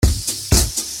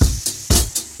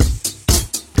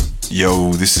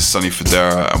Yo, this is Sonny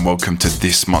Fodera and welcome to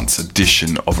this month's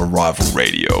edition of Arrival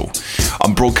Radio.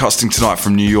 I'm broadcasting tonight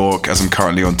from New York as I'm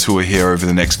currently on tour here over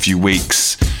the next few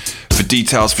weeks. For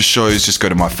details for shows, just go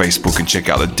to my Facebook and check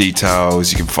out the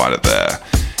details. You can find it there.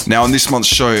 Now on this month's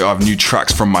show, I have new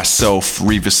tracks from myself,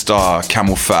 Riva Starr,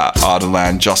 Camel Fat,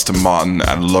 Ardalan, Justin Martin,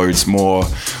 and loads more.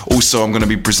 Also, I'm going to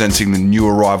be presenting the new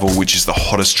Arrival, which is the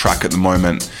hottest track at the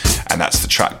moment, and that's the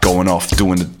track Going Off,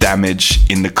 Doing the Damage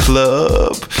in the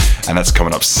Club, and that's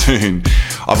coming up soon.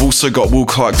 I've also got Will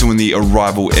Clark doing the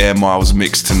Arrival Air Miles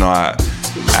mix tonight,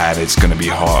 and it's going to be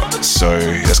hot, so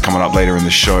that's coming up later in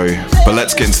the show. But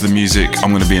let's get into the music. I'm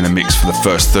going to be in the mix for the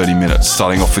first 30 minutes,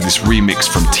 starting off with this remix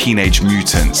from Teenage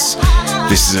Mutants.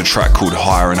 This is a track called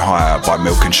Higher and Higher by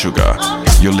Milk and Sugar.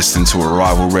 You're listening to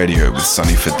Arrival Radio with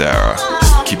Sonny Fodera.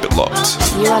 Keep it locked.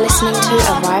 You are listening to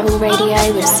Arrival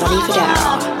Radio with Sonny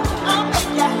Fodera.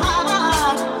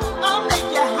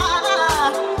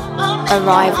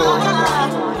 Arrival.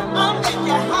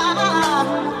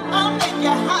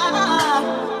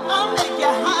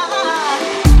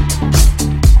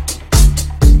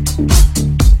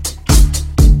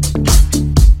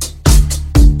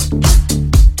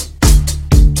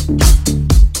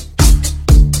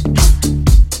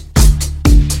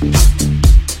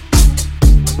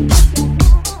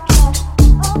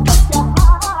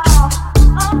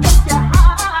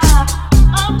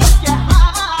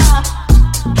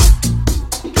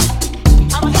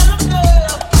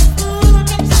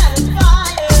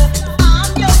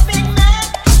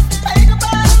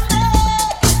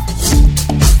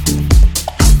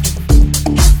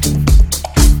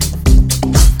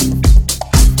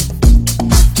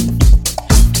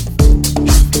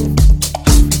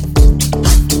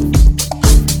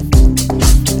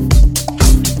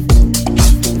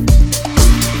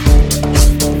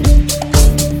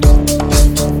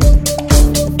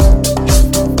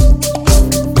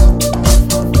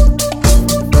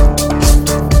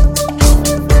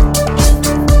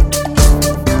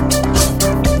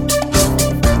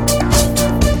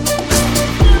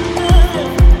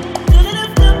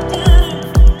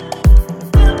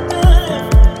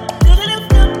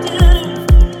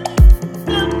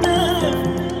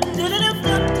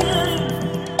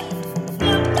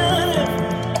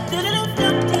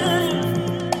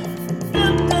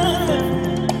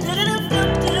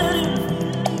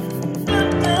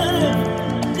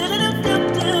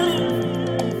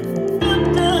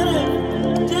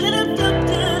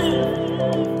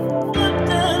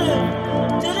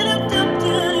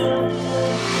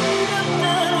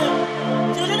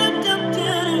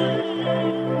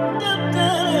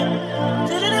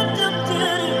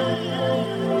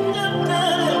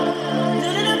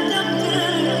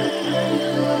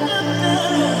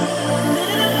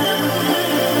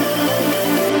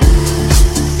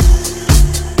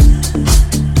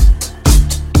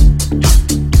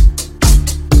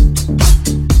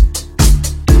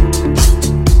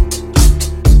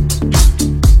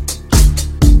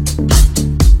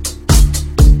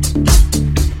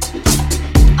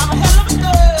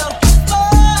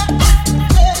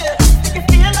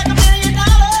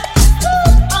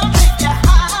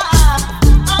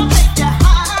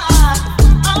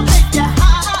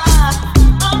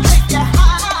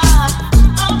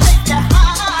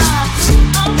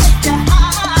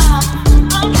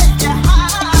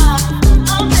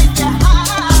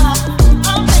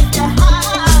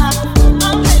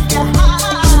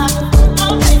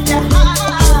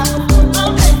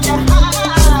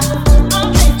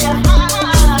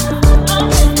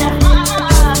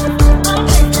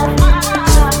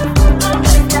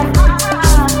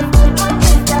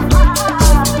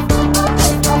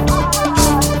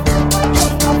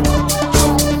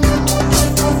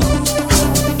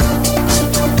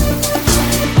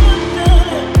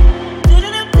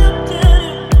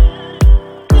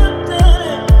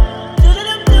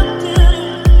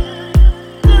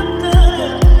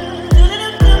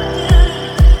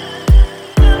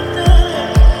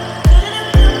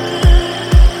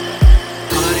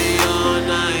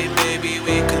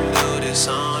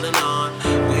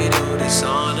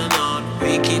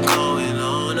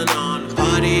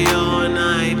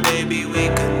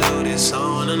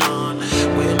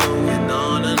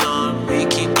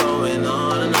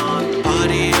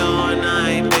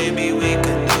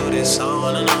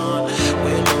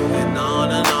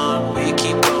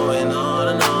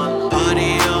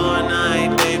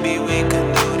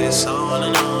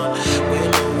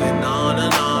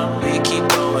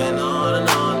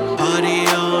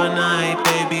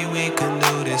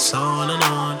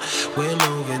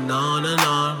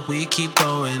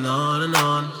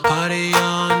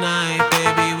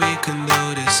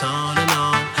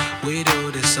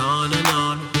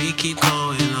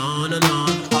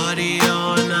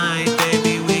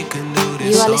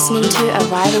 listening to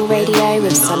Arrival Radio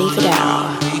with Sonny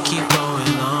Fodera. We keep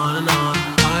going on and on.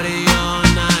 Party all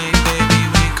night, baby.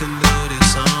 We can do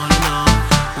this on and on.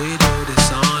 We do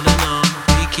this on and on.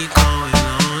 We keep going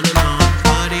on and on.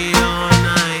 Party all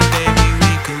night, baby.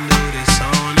 We can do this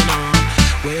on and on.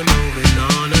 We're moving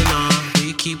on and on.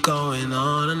 We keep going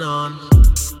on and on.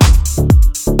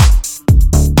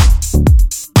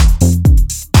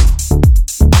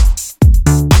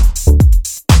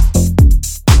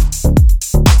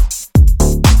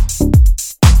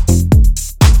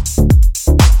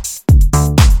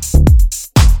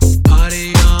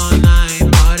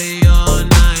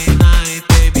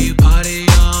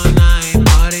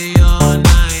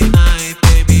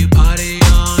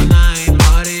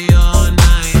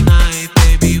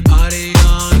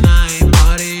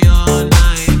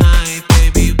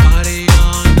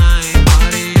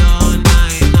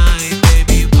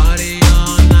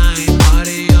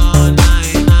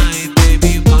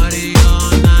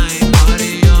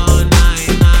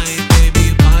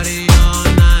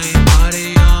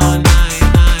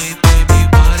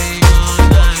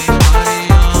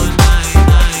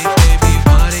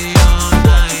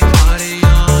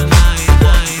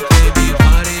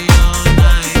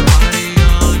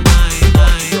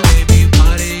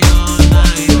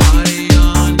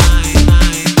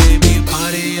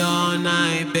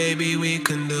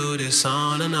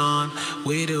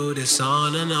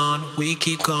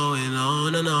 Keep going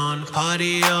on and on.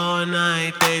 Party all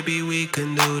night, baby. We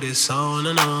can do this on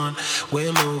and on.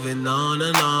 We're moving on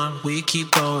and on. We keep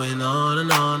going on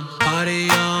and on. Party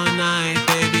all night,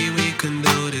 baby. We can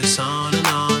do this on and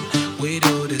on. We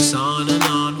do this on and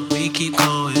on. We keep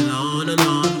going on and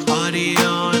on. Party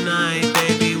all night,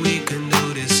 baby. We can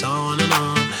do this on and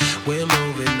on. We're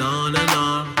moving on and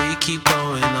on. We keep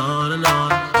going on and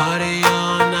on. Party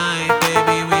all night,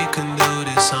 baby. We can do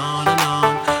this on and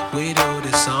on. We do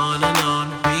this on and on.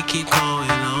 We keep going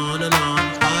on and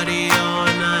on. Party all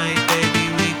night,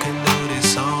 baby. We can do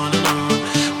this on and on.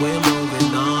 We're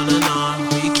moving on and on.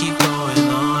 We keep going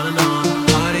on and on.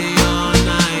 Party all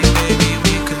night, baby.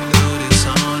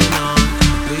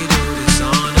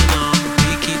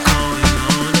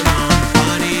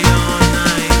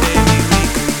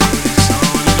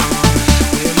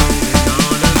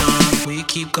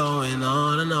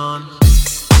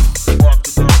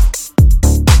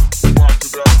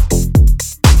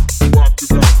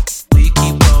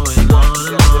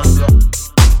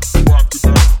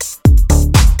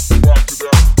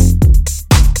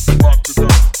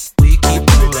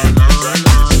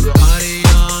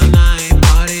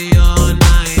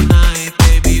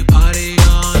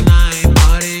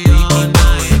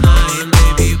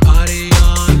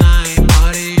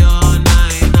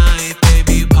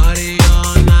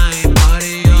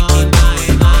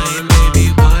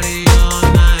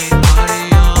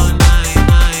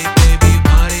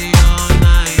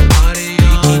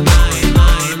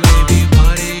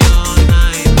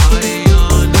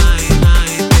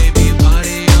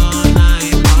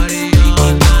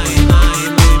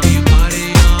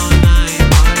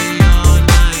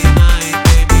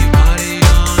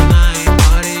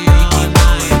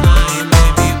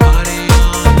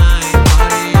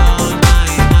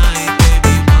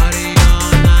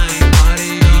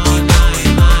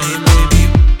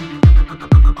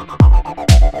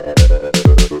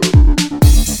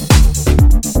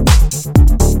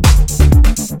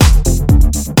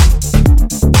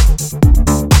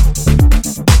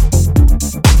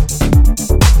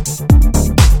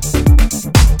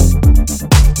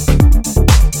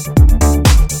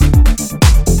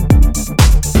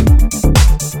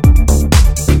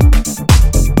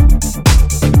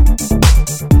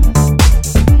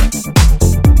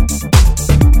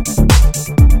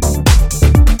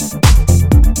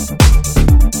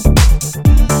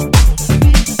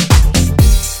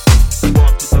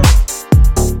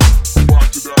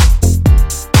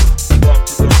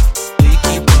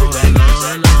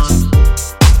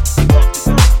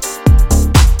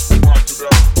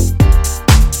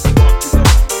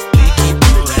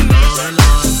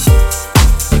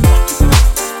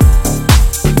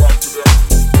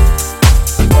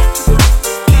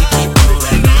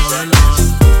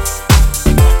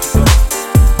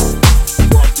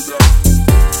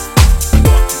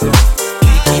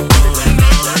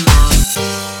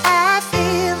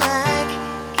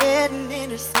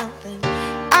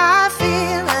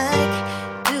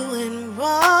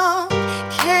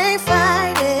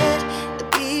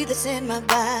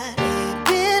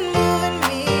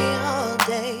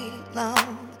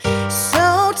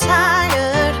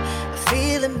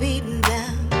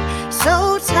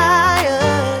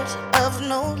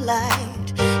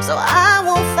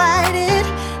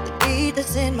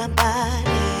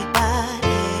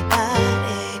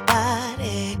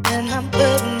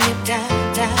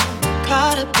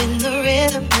 up in the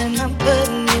rhythm and I'm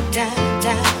putting it down,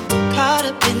 down. Caught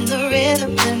up in the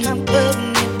rhythm and I'm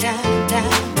putting it down,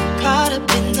 down. Caught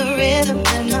up in the rhythm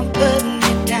and I'm putting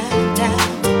it down, down.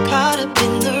 Caught up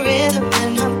in the rhythm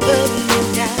and I'm putting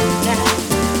it down, down.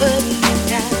 Putting it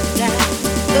down, down.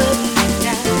 Putting it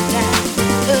down, down.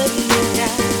 Putting it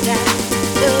down, down.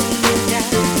 Putting it down,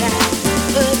 down.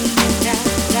 Putting it down,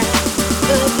 down.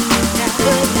 Putting it down,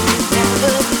 putting it down,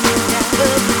 putting it down,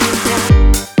 putting it down.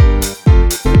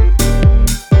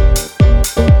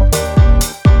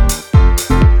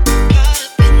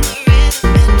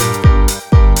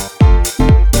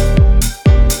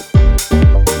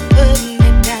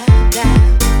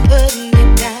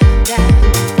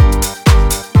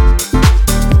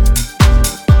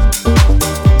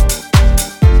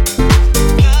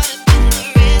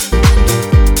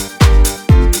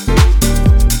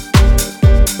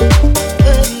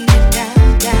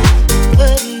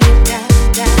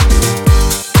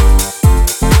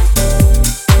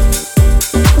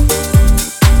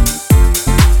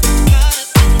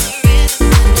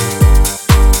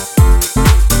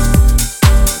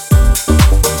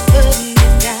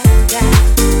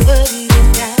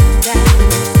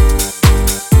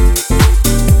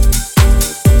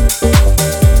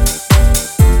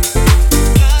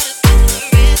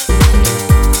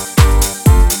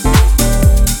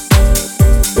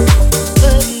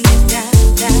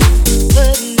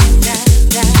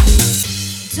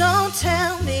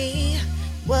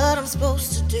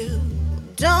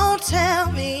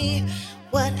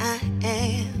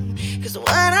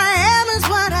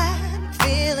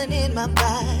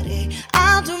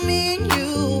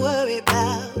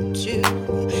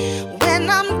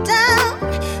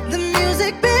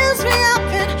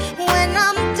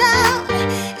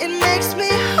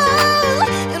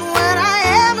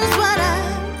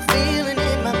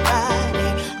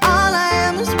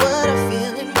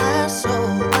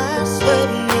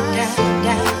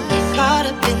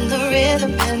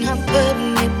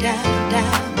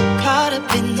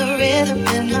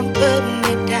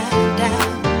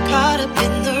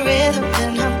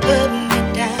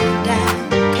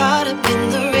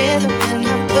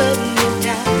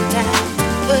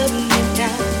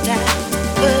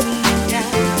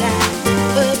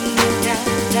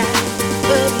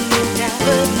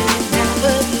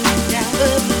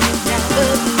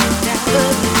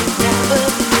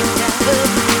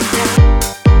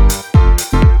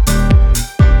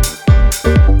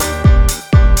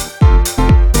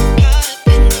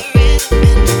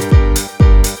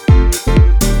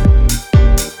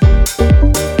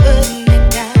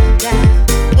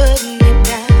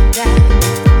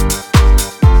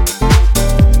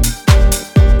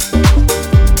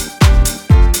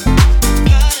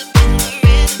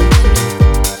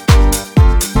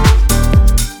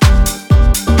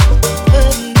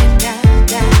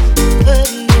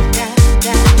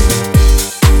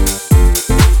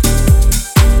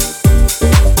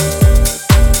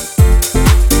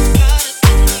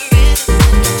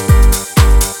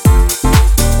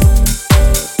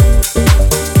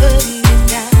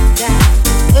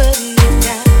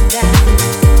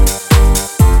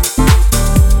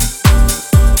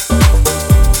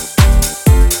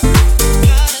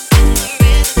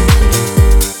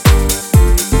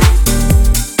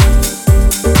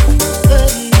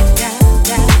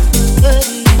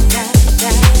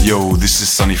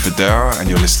 And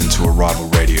you're listening to Arrival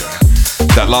Radio.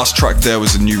 That last track there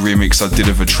was a new remix I did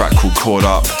of a track called Caught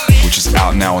Up, which is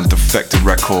out now on Defected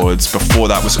Records. Before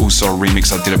that was also a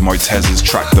remix I did of Moteza's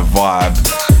track The Vibe.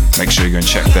 Make sure you go and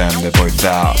check them, they're both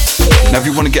out. Now if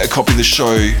you want to get a copy of the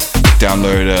show,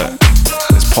 download it.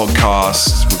 There's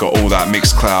podcasts, we've got all that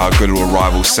Mixcloud, go to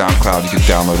Arrival SoundCloud, you can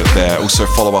download it there. Also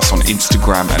follow us on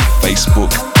Instagram and Facebook,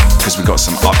 because we've got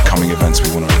some upcoming events we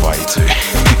want to invite you to.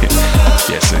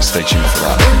 Yeah, so stay tuned for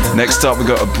that. Next up, we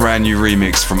got a brand new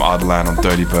remix from Ardalan on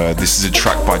Dirty Bird. This is a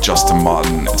track by Justin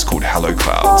Martin. It's called Hello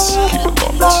Clouds. Keep it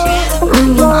locked.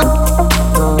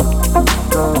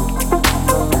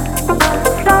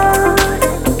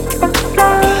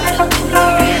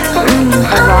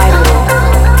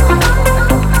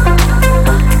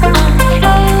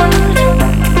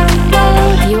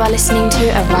 You are listening to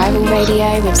Arrival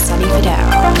Radio with Sunny Fidel.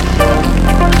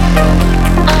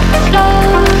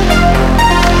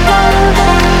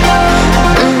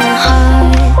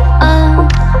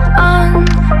 On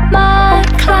my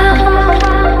cloud,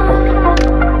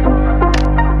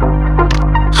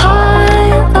 high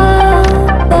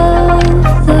above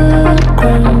the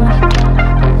ground,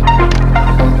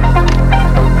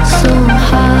 so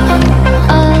high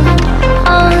up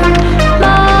on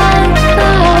my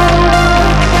cloud,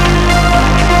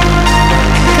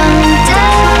 come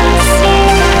down.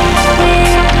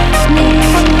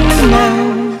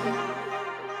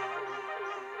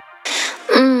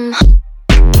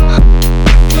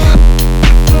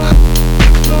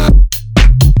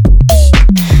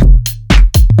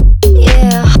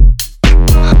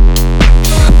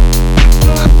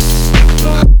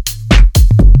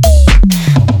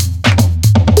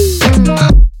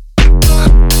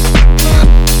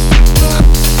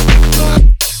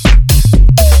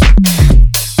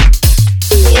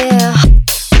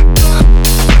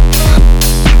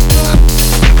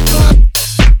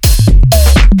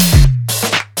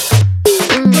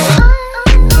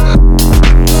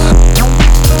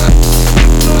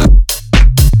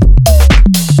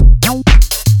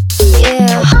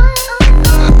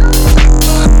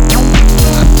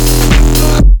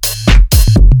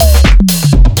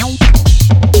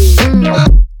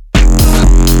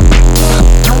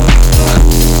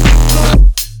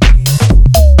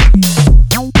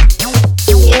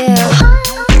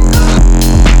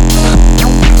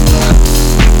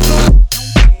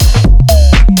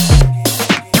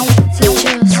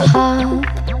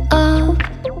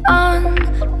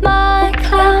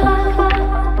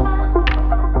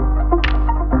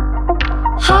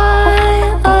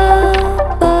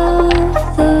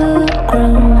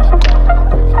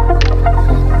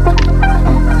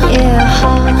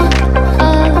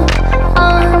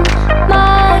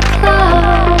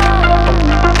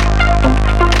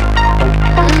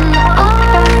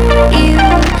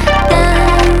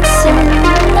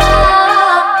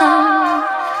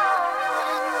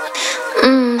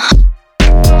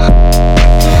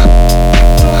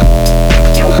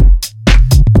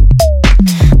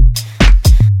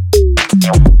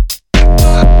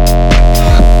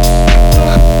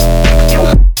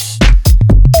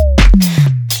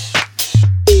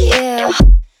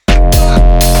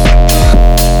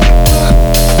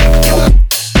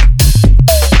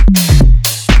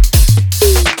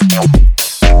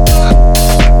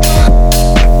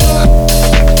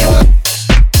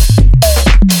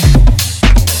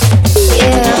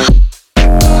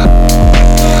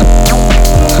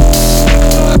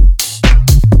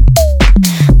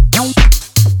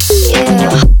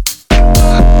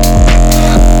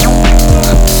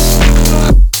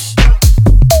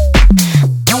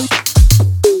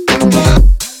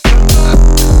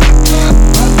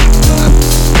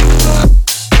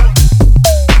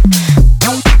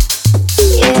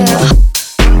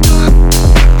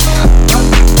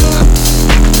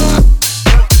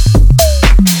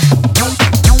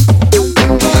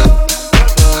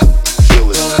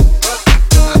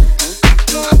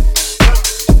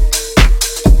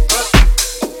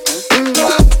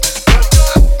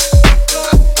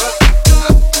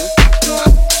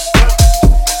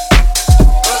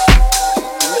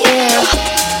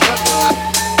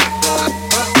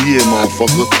 Yeah,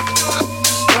 motherfucker.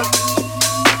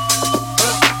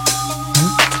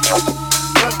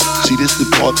 See, this the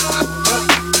part.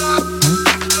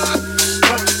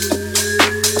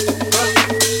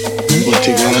 We gonna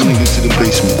take all them niggas to the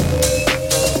basement.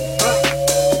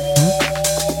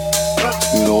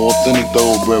 You know, authentic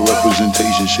thoroughbred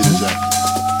representation shit is that.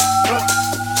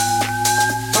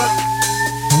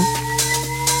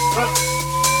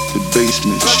 The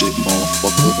basement shit,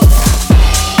 motherfucker.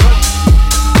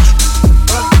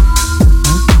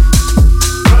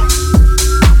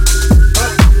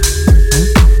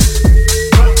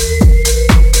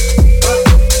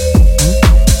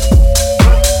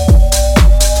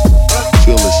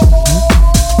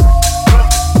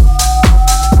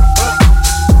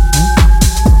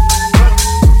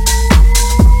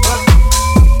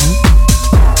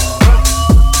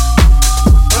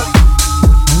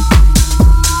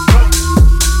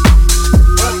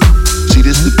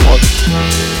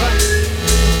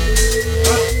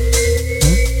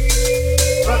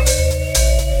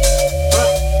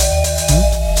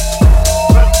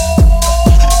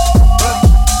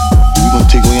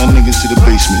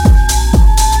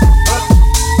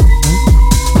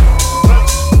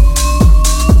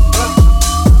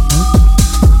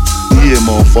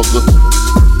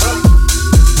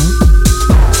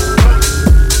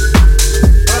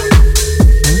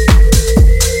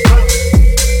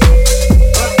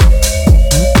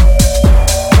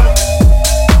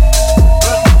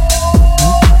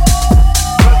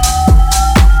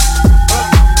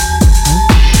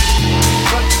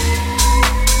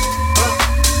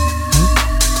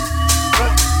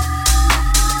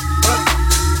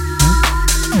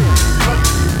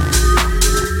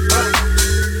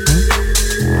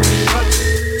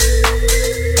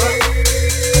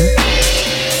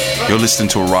 Listening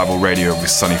to Arrival Radio with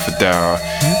Sonny Fodera.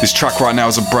 This track right now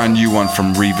is a brand new one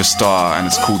from Reva Star and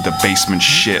it's called The Basement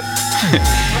Shit.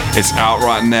 It's out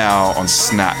right now on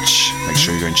Snatch. Make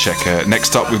sure you go and check it.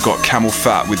 Next up we've got Camel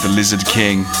Fat with The Lizard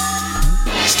King.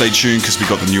 Stay tuned because we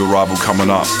got the new Arrival coming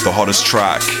up. The hottest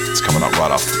track. It's coming up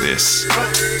right after this.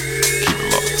 Keep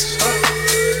it locked.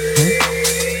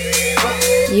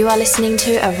 You are listening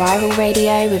to Arrival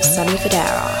Radio with Sonny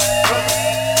Fodera.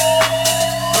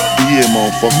 Yeah,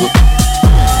 motherfucker.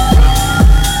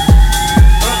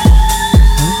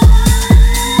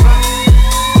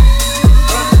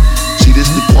 See, this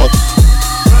the part.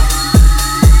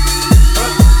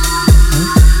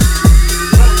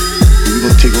 We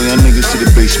gonna take all y'all niggas to the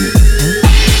basement.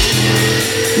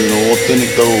 You know, authentic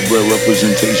thoroughbred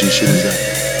representation shit is that.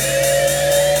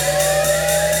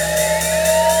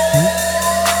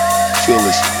 Feel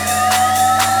this.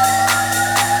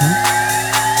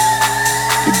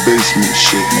 Basement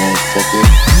shit, motherfucker.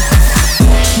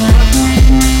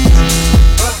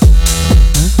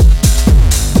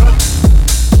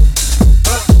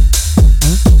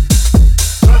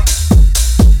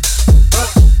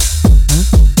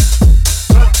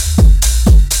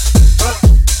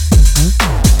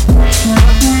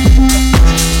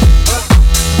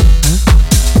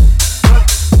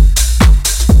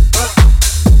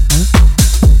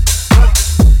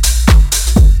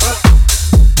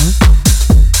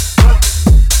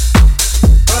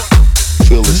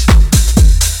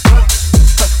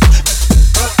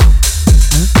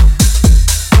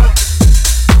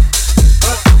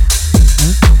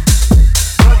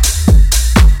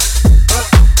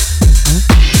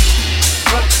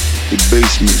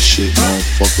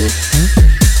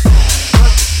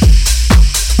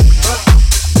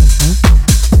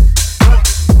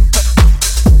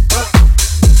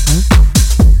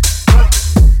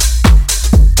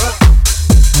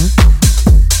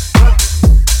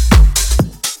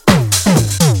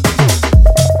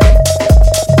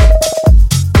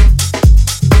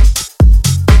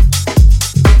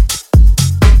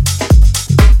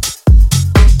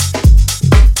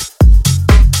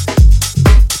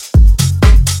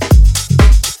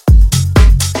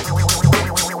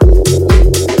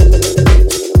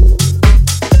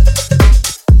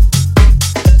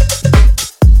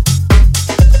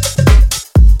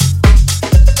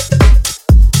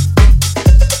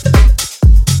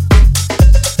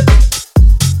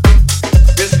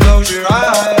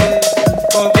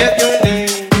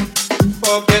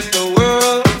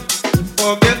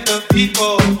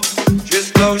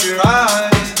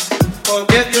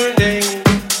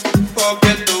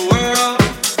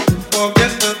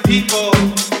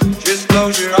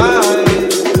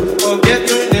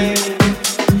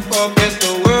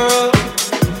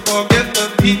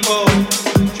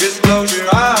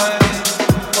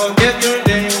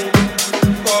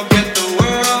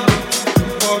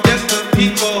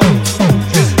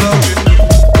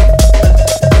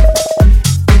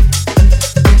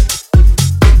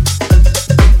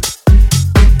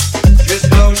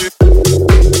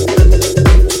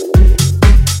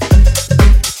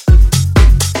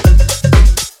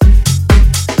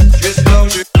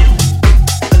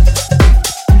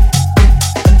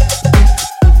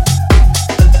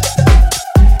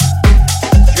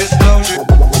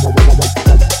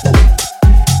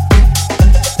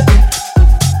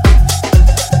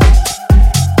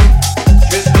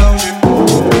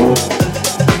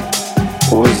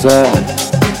 was that?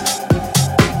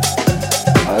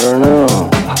 I don't know.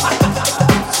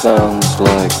 Sounds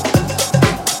like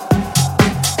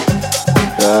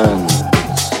guns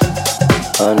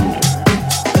under.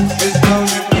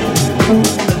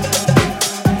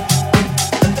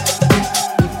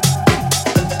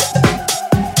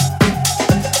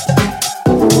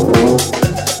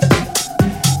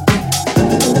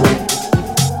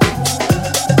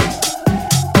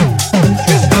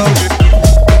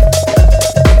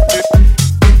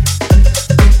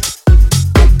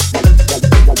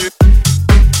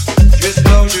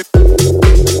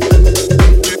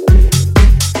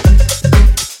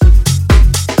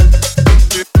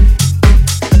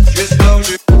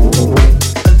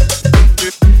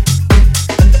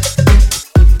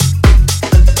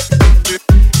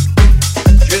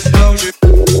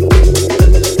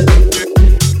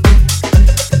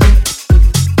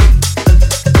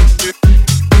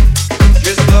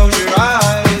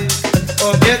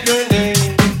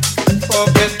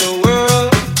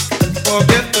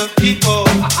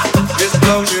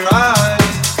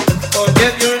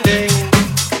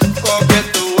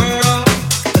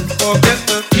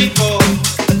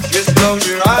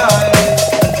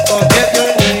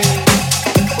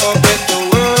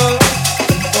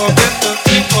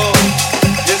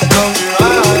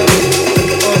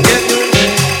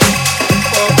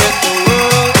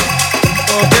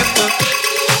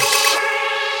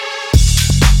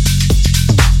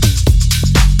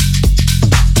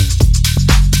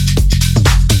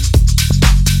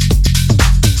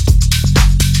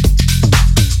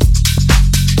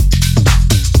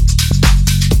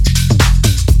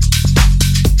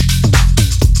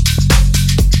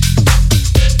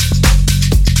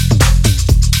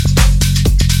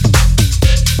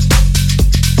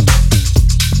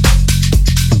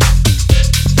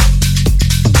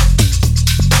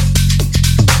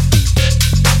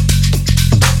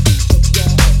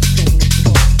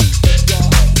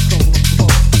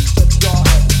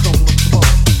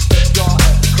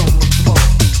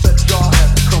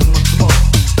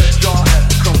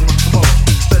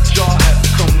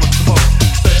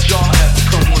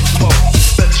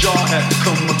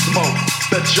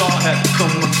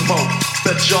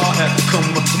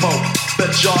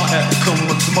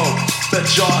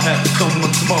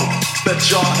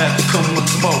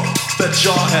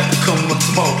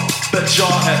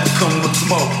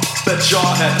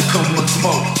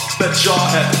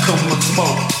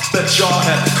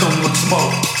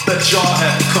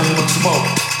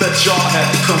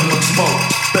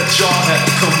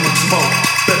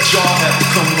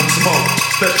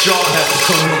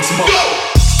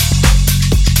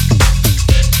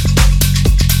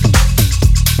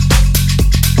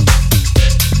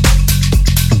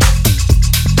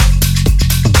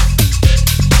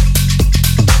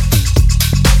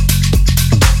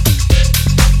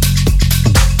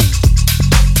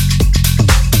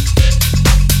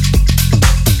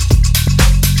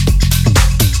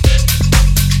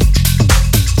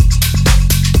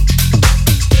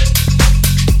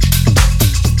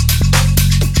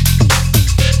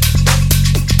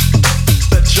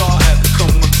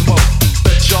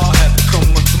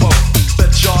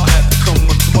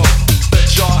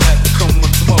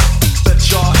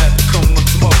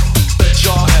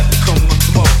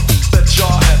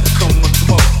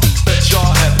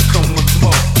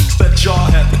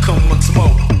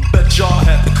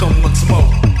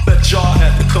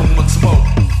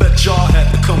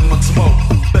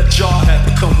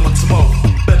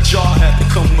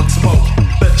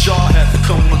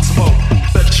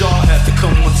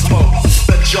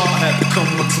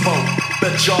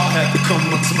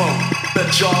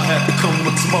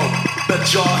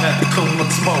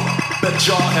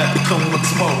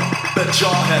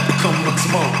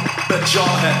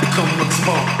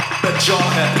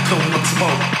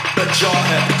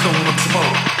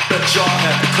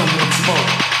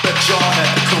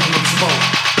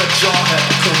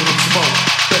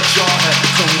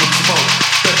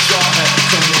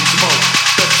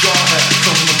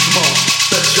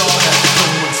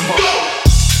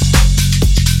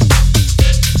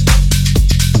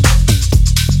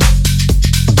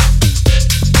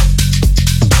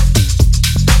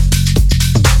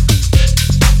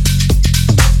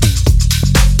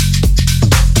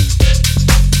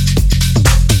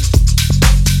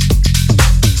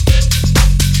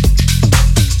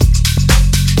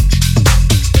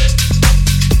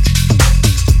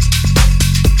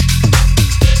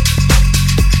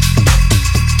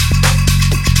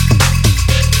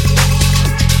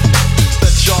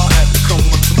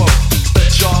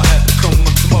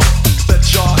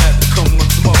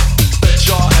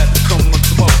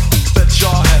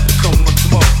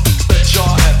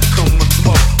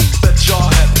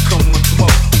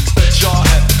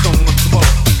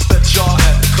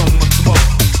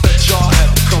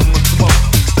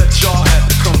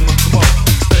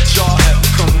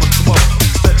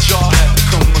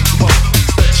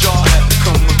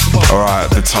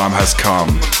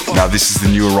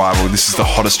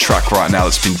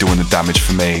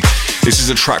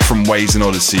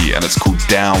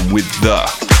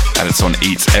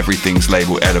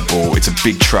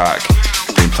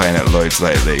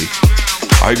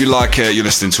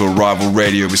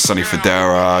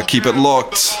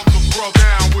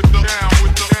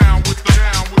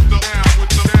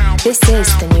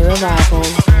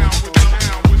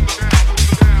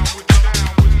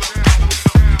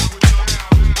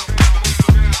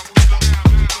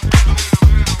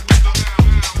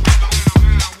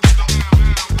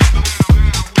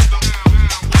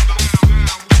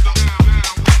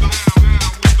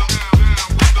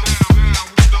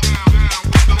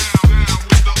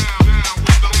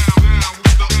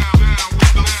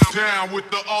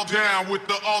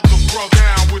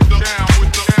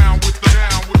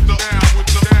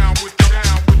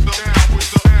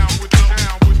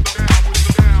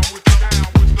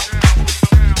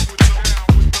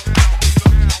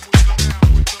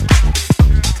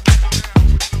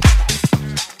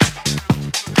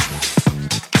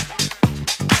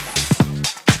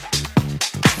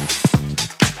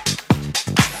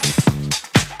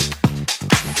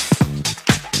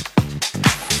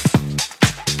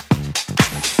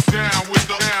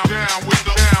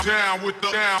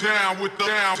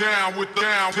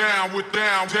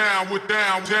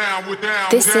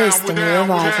 This is the new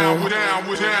arrival.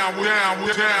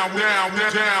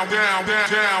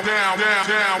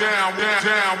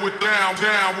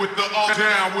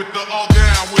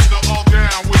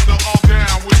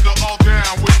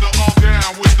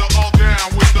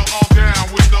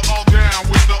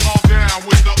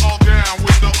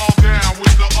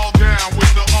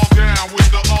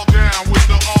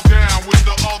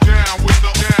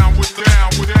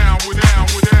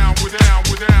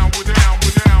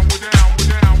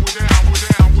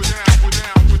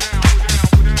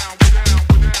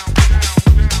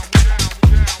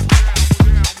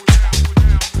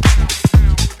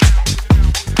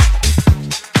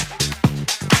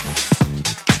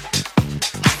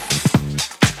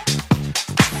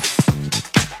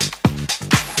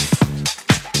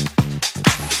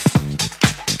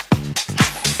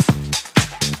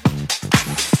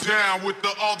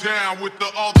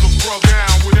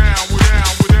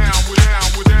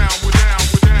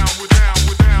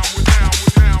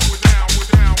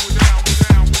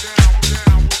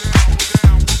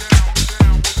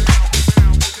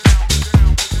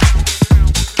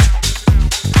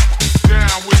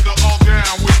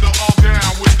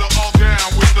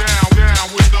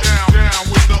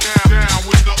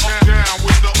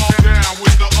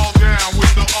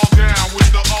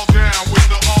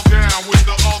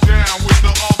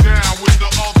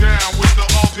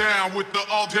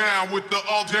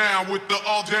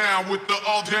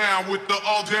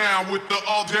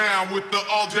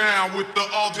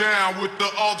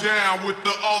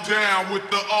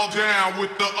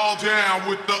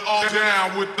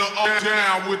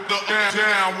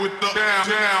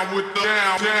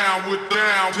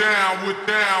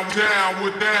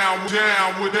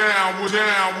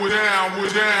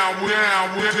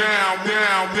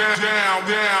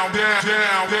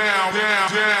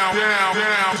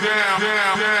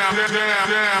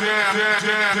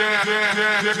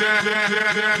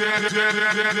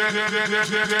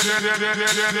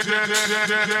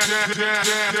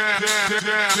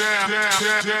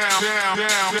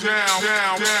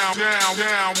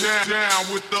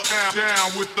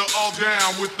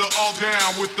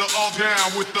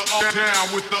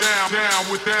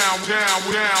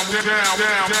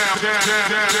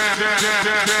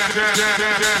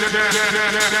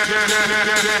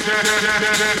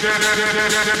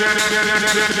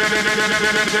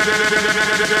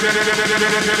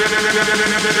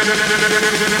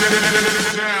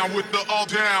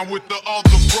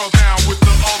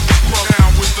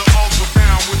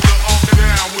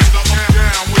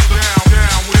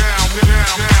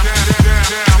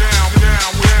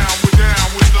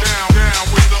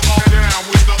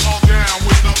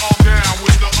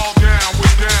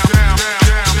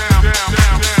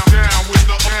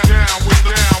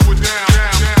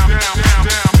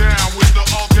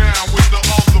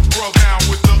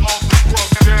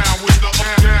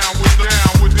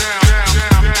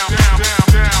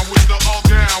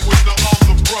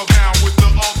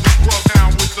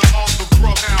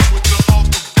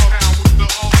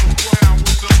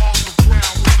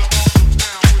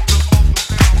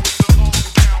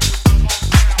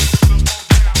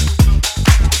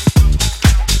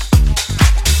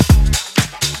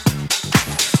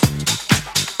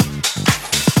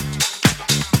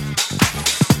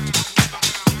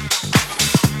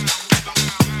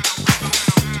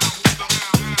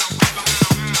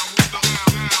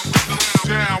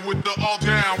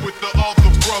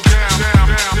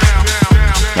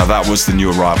 Now that was the new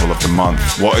arrival of the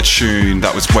month. What a tune.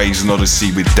 That was Waves and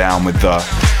Odyssey with Down With The.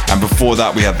 And before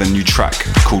that we had the new track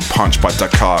called Punch by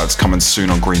Dakar. It's coming soon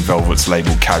on Green Velvet's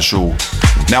label Casual.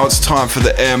 Now it's time for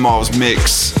the Air Miles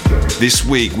mix. This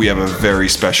week we have a very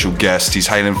special guest. He's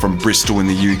hailing from Bristol in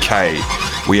the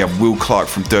UK. We have Will Clark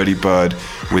from Dirty Bird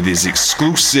with his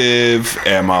exclusive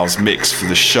Air Miles mix for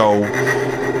the show.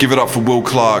 Give it up for Will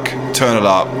Clark. Turn it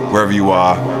up wherever you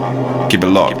are. Keep it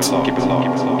locked.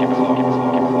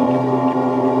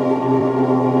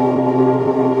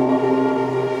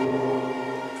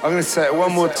 I'm going to say it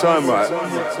one more time, right?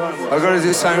 I've got to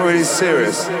do something really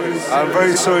serious. I'm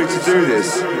very sorry to do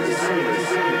this.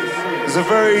 It's a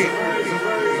very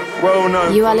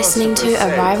well-known... You are listening to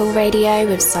Arrival Radio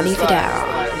with Sonny Fodera.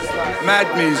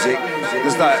 Mad music,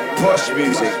 there's like posh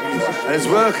music, and there's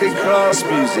working class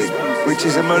music, which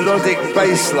is a melodic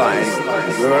bass line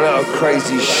with a lot of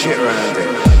crazy shit around it.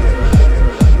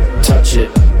 Touch it.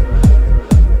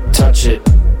 Touch it.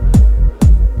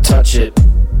 Touch it.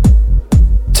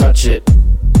 Touch it,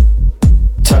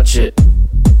 touch it,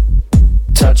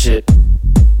 touch it,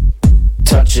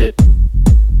 touch it, touch it,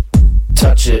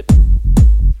 touch it,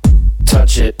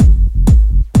 touch it,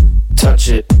 touch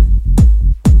it,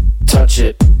 touch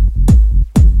it,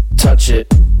 touch it,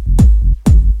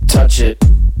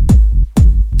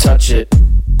 touch it, touch it,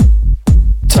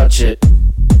 touch it, touch it,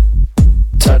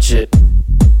 touch it,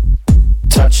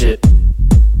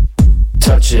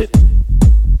 touch it.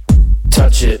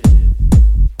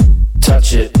 Touch it, touch it, touch it, touch it, touch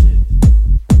it, touch it, touch it, touch it, touch it, touch it, touch it, touch it, touch it,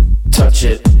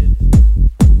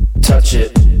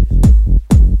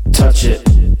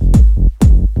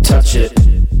 touch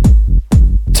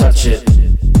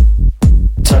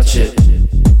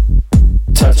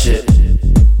it, touch it, touch it. Touch it, touch it, touch it, touch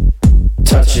it,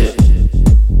 touch it,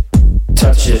 touch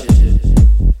it,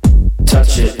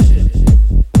 touch it, touch it, touch it, touch it, touch it, touch it, touch it, touch it, touch it,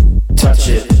 touch it. Touch it,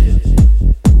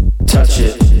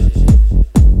 touch it,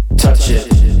 touch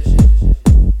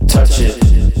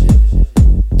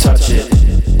it,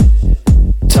 touch it, touch it, touch it,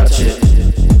 touch it, touch it, touch it, touch it, touch it, touch it, touch it, touch it, touch it, touch it. Touch it, touch it, touch it, touch it, touch it, touch it, touch it, touch it, touch it, touch it, touch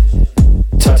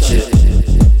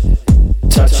it,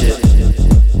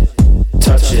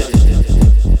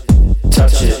 touch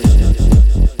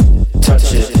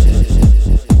it,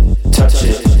 touch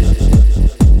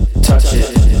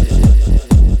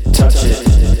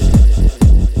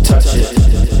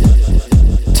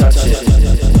it,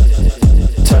 touch it, touch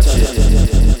it,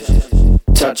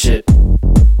 touch it. Touch it,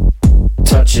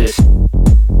 touch it,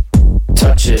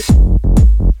 touch it,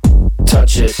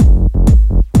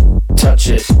 touch it, touch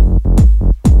it,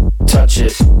 touch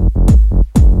it,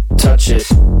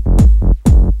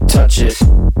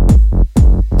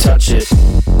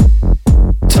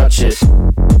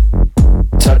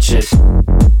 touch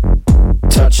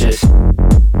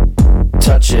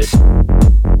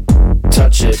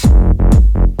it,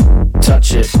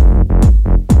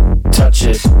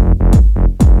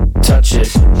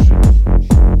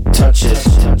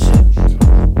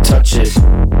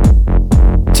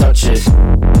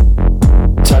 touch it, touch it,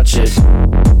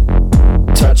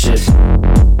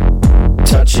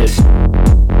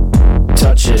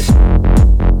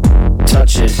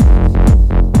 touch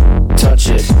it,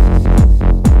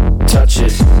 touch it, touch it, touch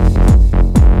it,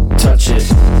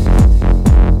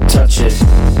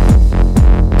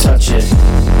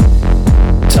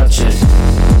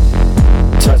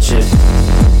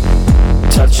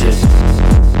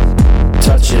 touch it,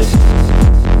 touch it, touch it.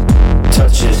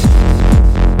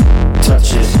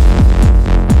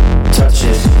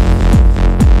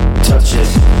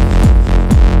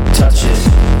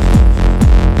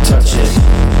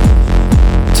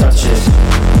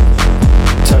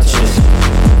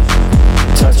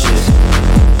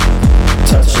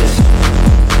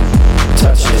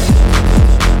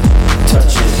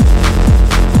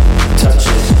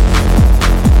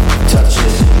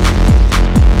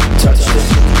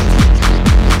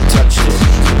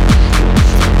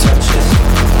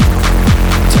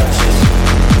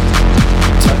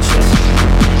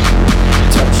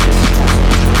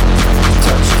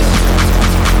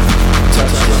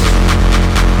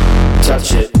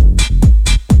 Touch it,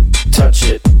 touch it, touch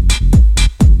it,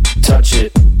 touch it,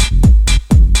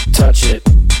 touch it,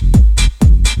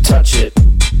 touch it, touch it, touch it,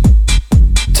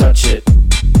 touch it, touch it,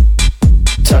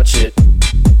 touch it,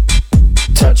 touch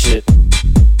it, touch it, touch it,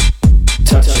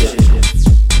 touch it,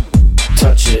 touch it.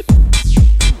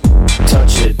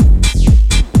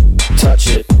 Touch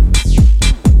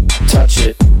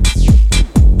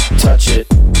it, touch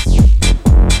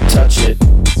it, touch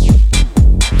it,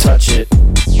 touch it,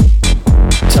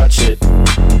 touch it,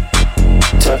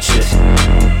 touch it,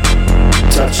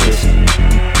 touch it, touch it,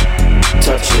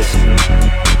 touch it,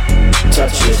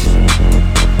 touch it,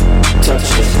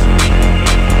 touch it.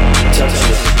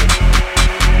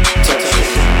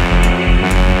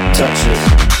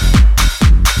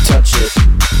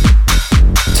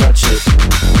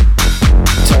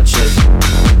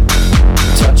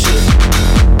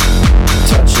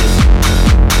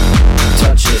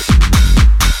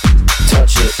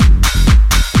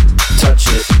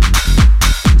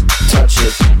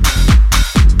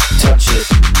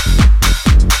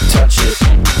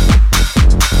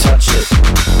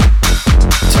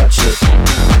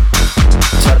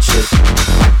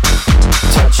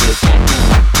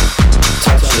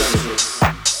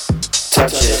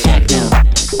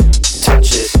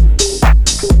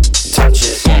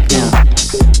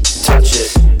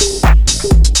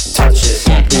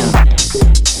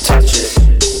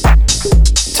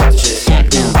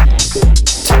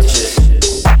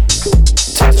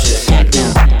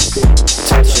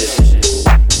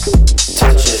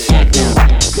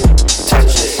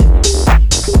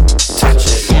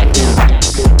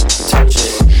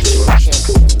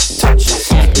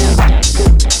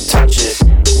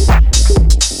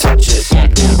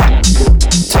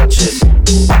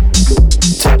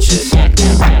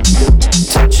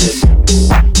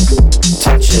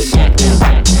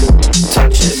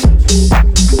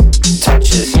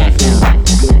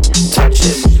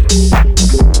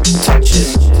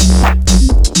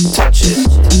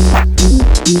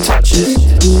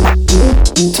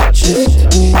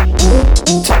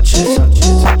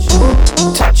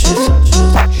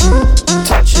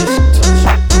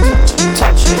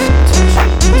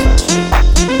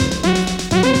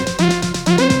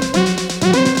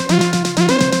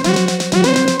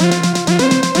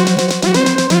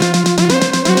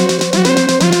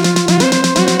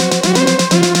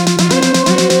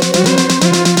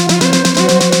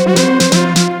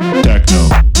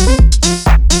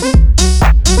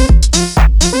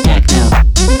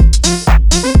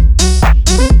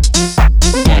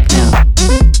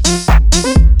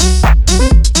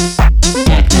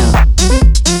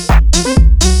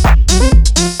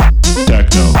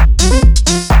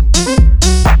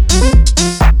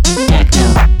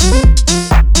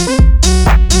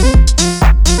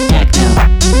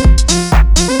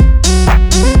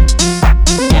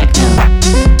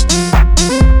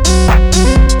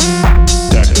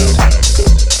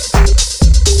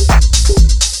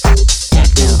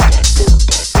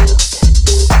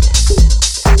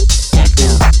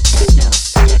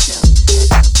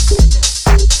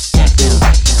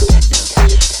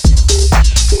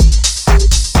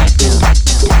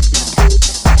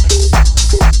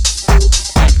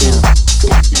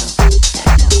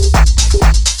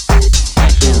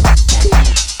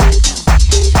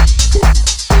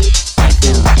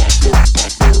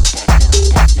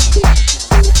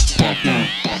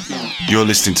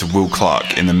 listening to Will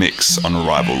Clark in the mix on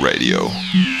Arrival Radio.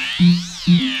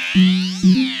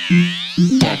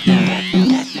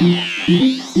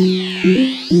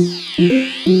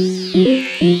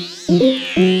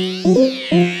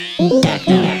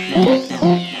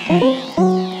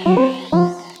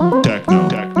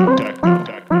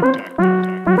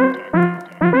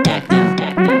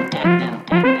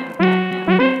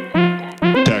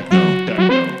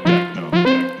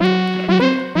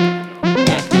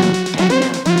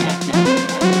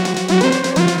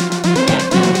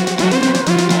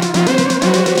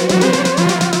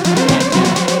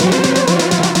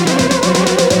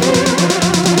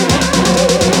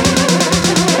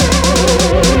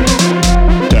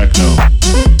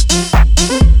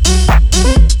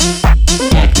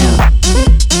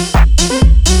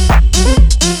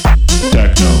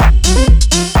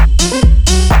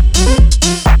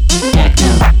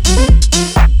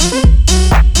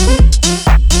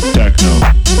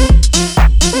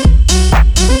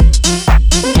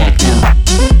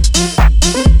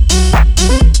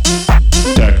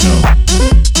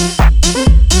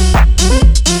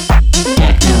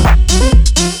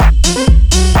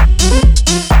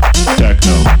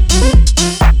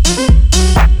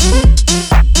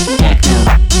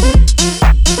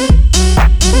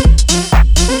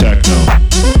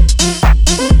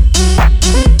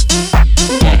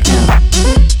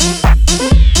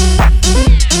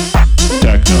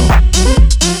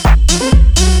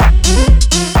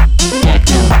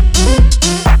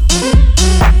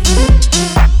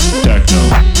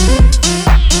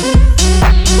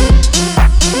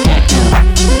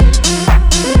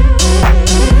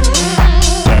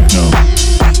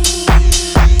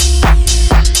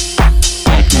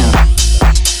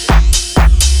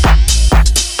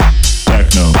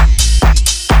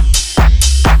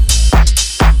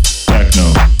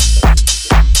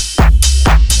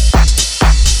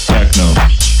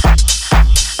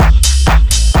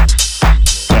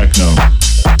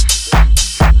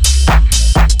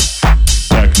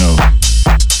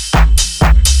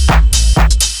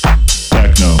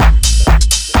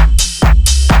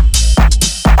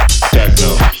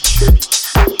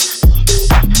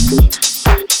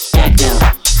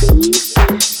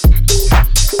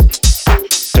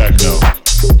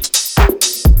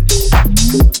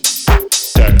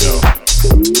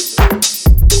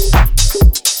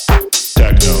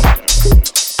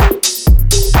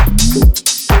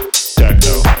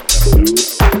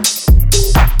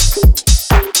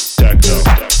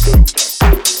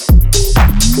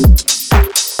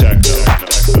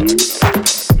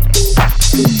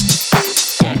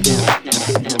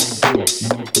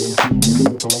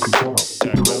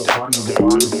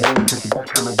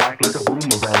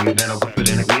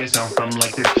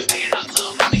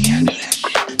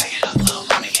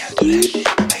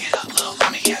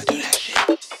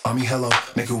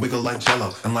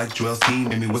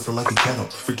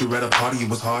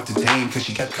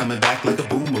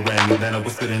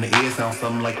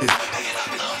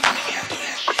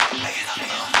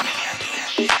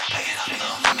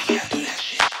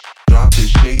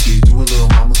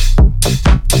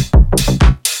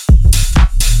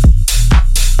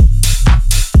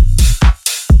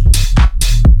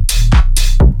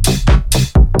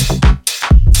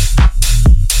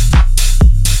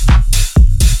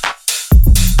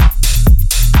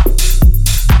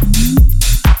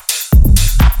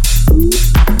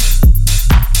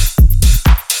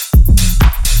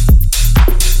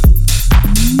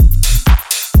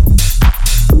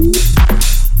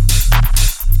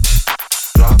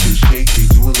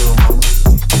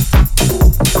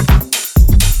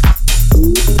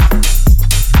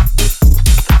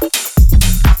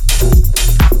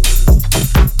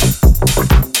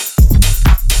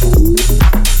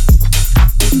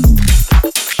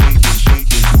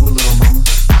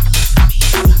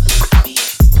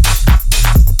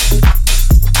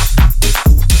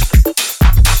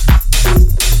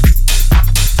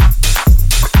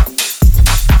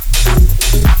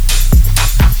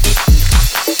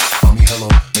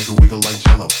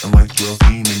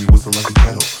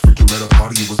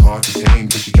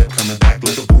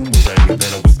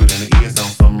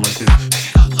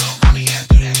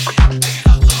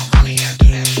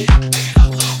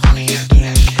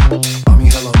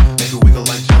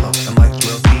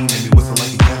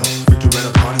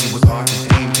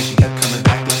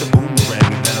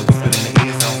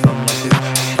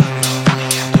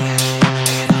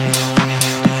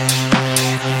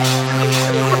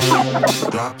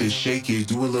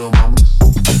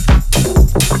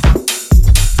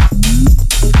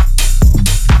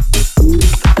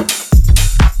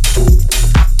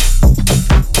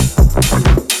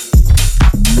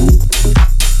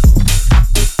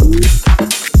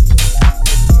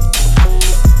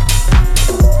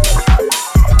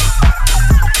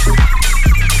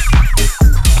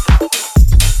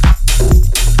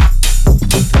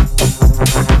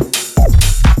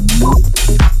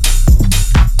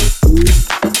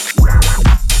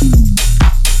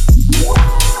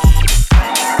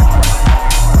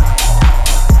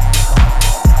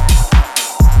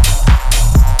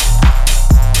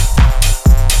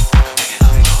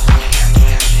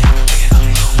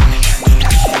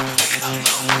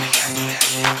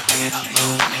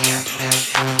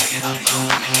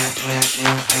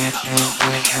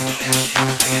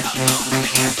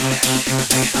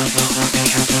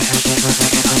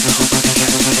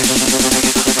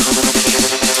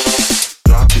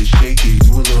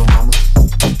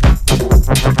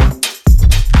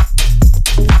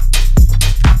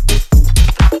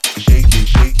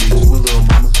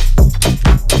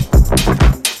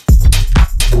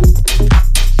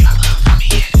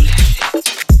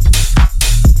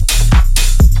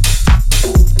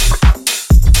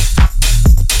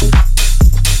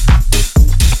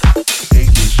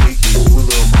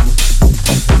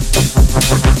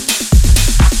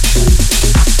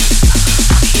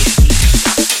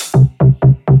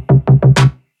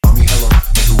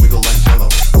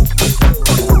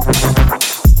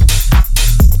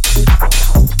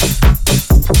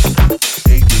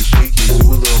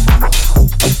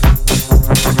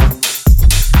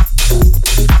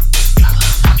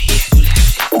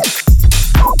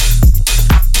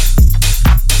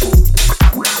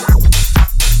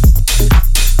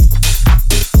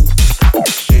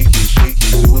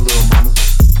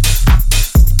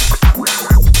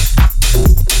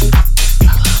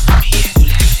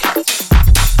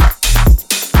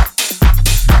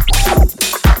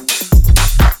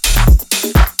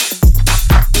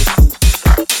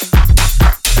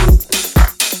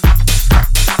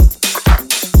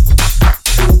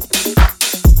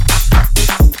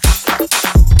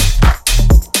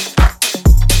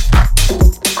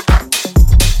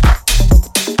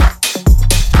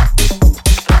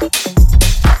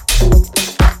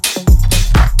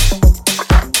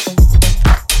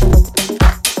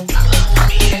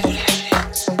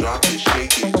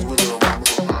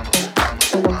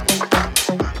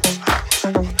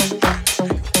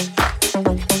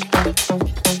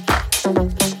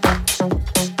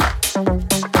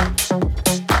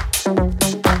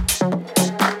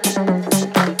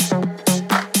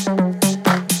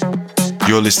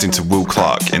 You're listening to Will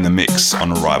Clark in the mix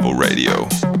on Arrival Radio.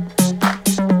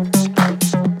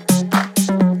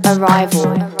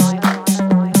 Arrival.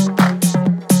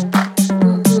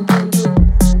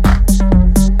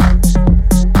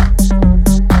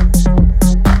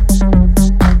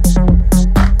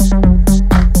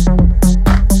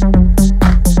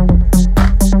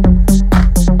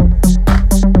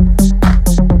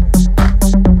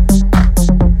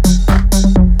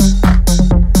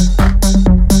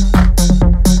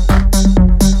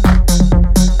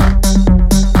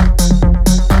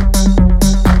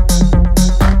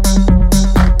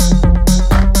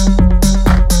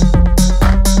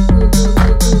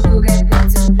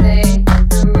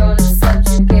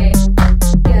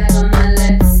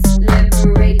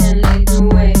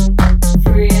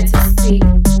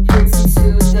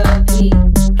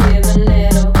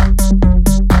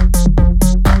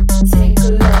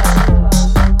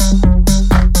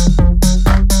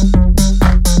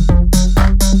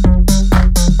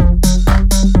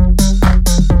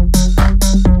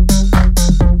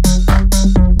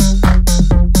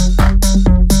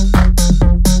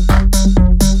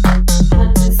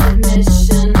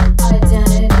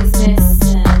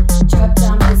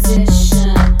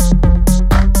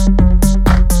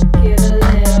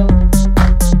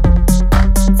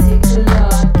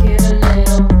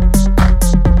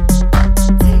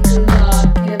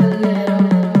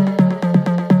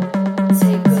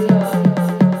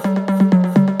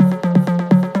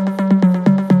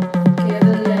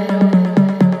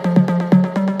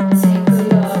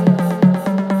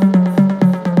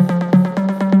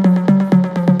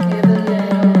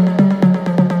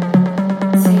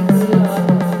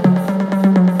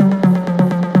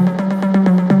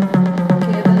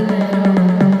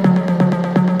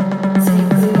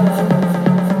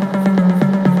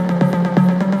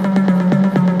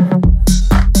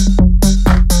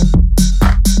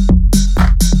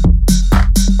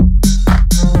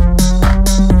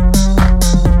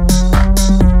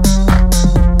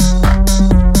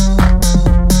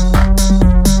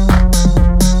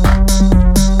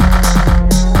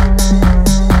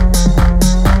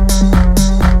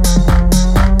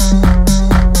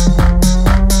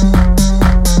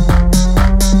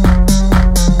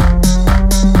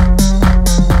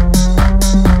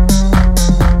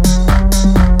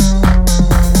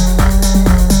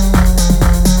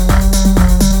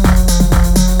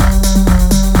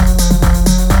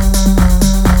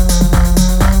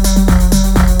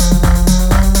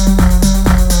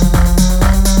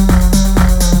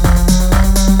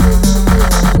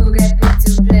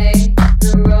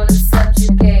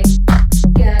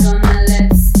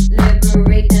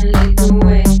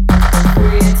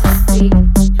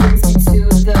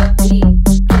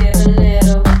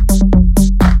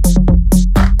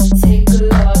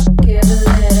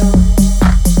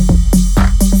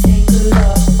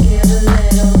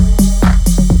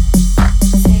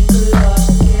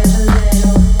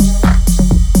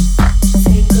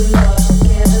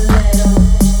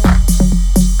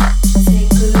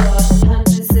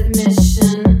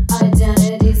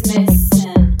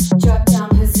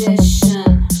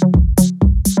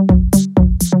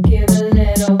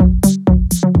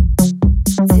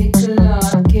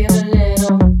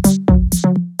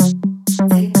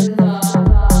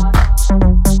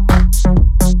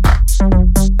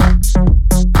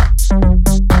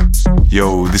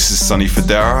 Sonny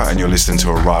Fodera, and you're listening to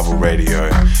Arrival Radio.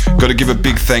 Got to give a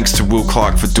big thanks to Will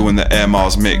Clark for doing the Air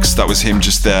Miles mix. That was him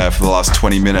just there for the last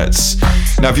 20 minutes.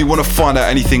 Now, if you want to find out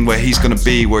anything where he's going to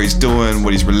be, where he's doing,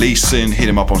 what he's releasing, hit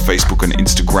him up on Facebook and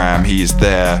Instagram. He is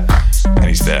there, and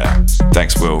he's there.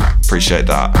 Thanks, Will. Appreciate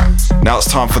that. Now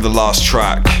it's time for the last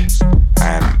track.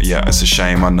 And yeah, it's a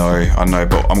shame, I know,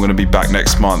 but I'm going to be back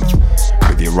next month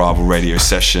with the Arrival Radio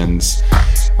sessions.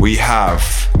 We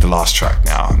have the last track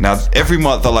now. Now, every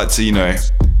month I like to,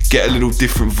 get a little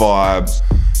different vibe,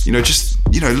 just,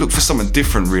 look for something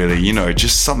different really,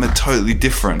 just something totally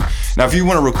different. Now, if you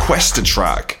want to request a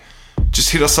track,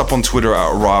 just hit us up on Twitter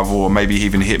at Arrival, or maybe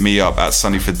even hit me up at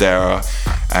Sonny Fodera,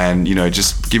 and,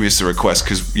 just give us a request,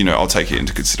 because, I'll take it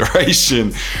into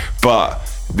consideration. But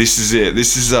this is it.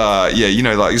 This is, this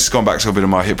has gone back to a bit of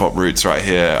my hip-hop roots right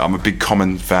here. I'm a big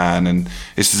Common fan, and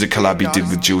this is a collab he did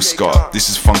with Jill Scott. This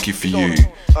is Funky For You.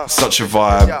 Such a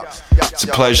vibe. It's a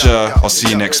pleasure. I'll see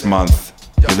you next month.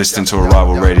 You're listening to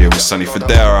Arrival Radio with Sonny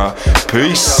Fodera.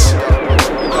 Peace.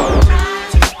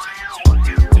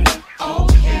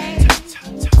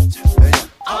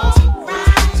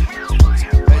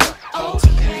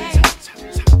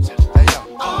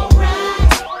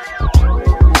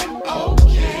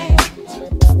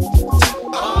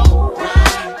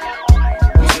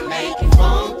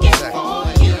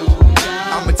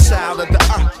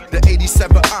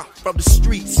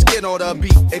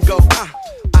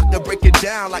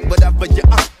 down like whatever you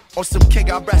on some king,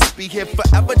 I'd rest be here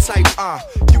forever type,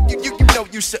 You know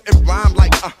you shouldn't rhyme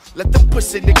like, let them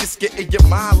pussy niggas get in your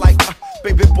mind like,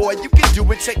 baby boy, you can do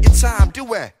it, take your time,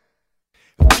 do it.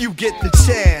 If you get the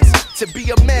chance to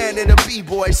be a man in a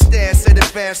b-boy stance and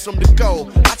advance from the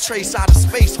goal, I trace out of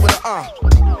space with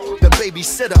the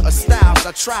babysitter of styles.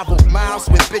 I travel miles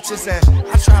with bitches and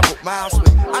I travel miles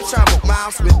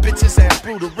with bitches and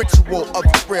brew the ritual of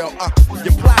the real,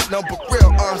 your platinum but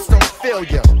real don't feel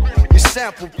ya. You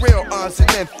sample real and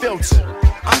then filter.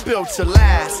 I'm built to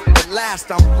last, at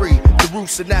last I'm free. The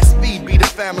roots and that speed be the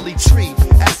family tree.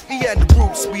 SV and the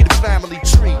roots be the family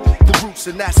tree. The roots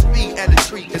and that speed and the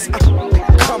tree is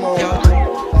come on. As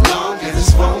long as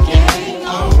it's funky,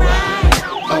 alright,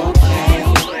 okay.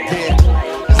 Yeah.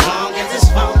 As long as it's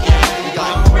funky,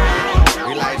 alright.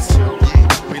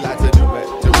 We like to do it.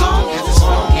 As long as it's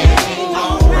funky,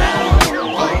 alright,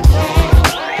 okay.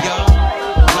 Yo,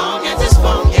 as long as it's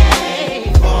funky,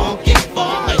 funky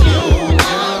for you.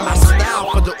 I style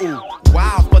for the ooh,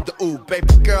 wild for the ooh.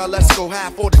 Baby girl, let's go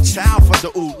half for the child for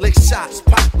the ooh. Lick shots,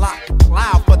 pop, lock,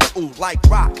 loud for the ooh. Like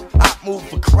rock, I move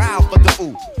for crowd for the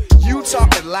ooh. You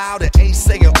talking loud and ain't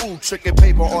saying ooh, tricking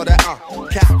paper or that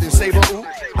Captain Saber ooh.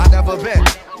 I never been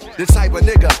the type of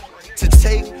nigga to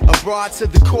take a broad to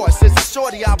the course. As a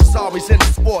shorty, I was always into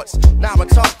sports. Now I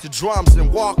talk to drums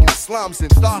and walk in slums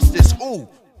and thoughts this ooh.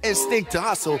 Instinct to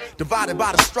hustle, divided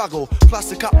by the struggle,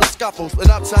 plus a couple of scuffles, and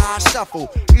up to I shuffle.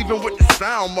 Even with the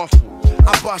sound muffle,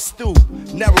 I bust through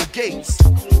narrow gates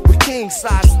with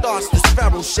king-size thoughts, this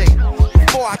feral shape.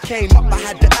 Before I came up, I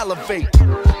had to elevate.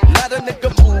 Let a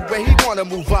nigga move where he wanna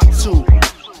move up to.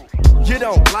 You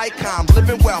don't like how I'm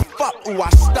living well, fuck ooh, I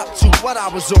stuck to what I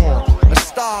was on. A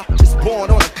star is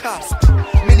born on the cusp.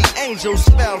 Many angels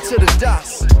fell to the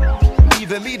dust.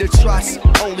 Leaving me to trust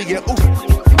only in ooh.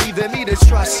 Leaving me to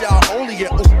trust y'all only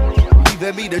in ooh.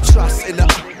 Leaving me to trust in the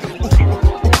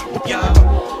ooh. Yo,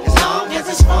 as long as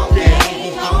it's funky,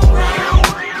 alright,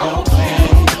 okay.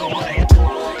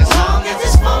 As long as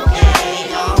it's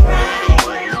funky, alright.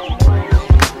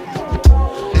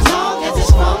 As long as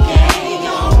it's funky,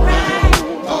 alright,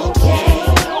 okay.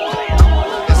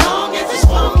 As long as it's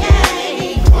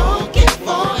funky, funky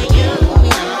for you.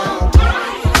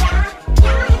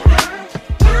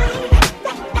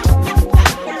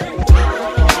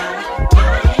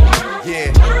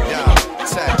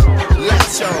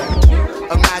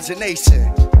 Imagination,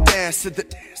 dance to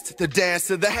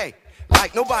the hey.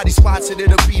 Like nobody's watching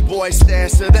it, a b-boy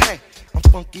stands to the hey. I'm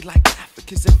funky like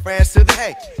Africans in France to the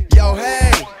hey. Yo,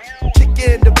 hey, kick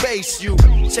in the bass, you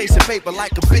chasing paper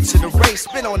like a bitch in a race.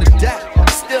 Been on the deck,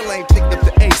 still ain't picked up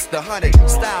the ace. The 100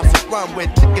 styles to run with,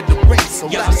 thick in the race. So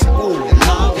let's move. As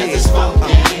long as it's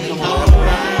funky,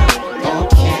 alright,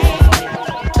 okay.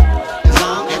 As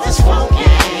long as it's funky,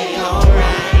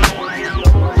 alright.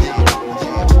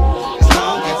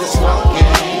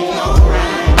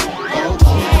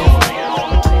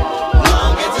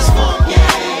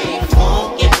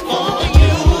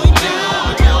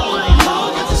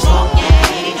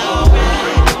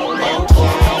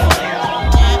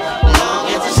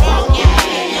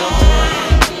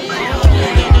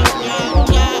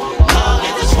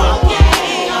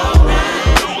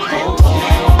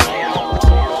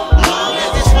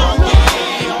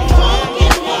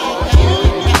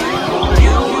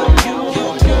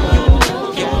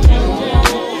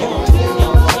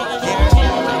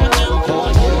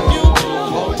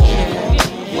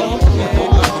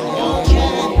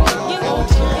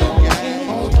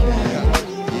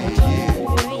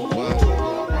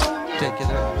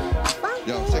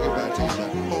 Yo, take it back.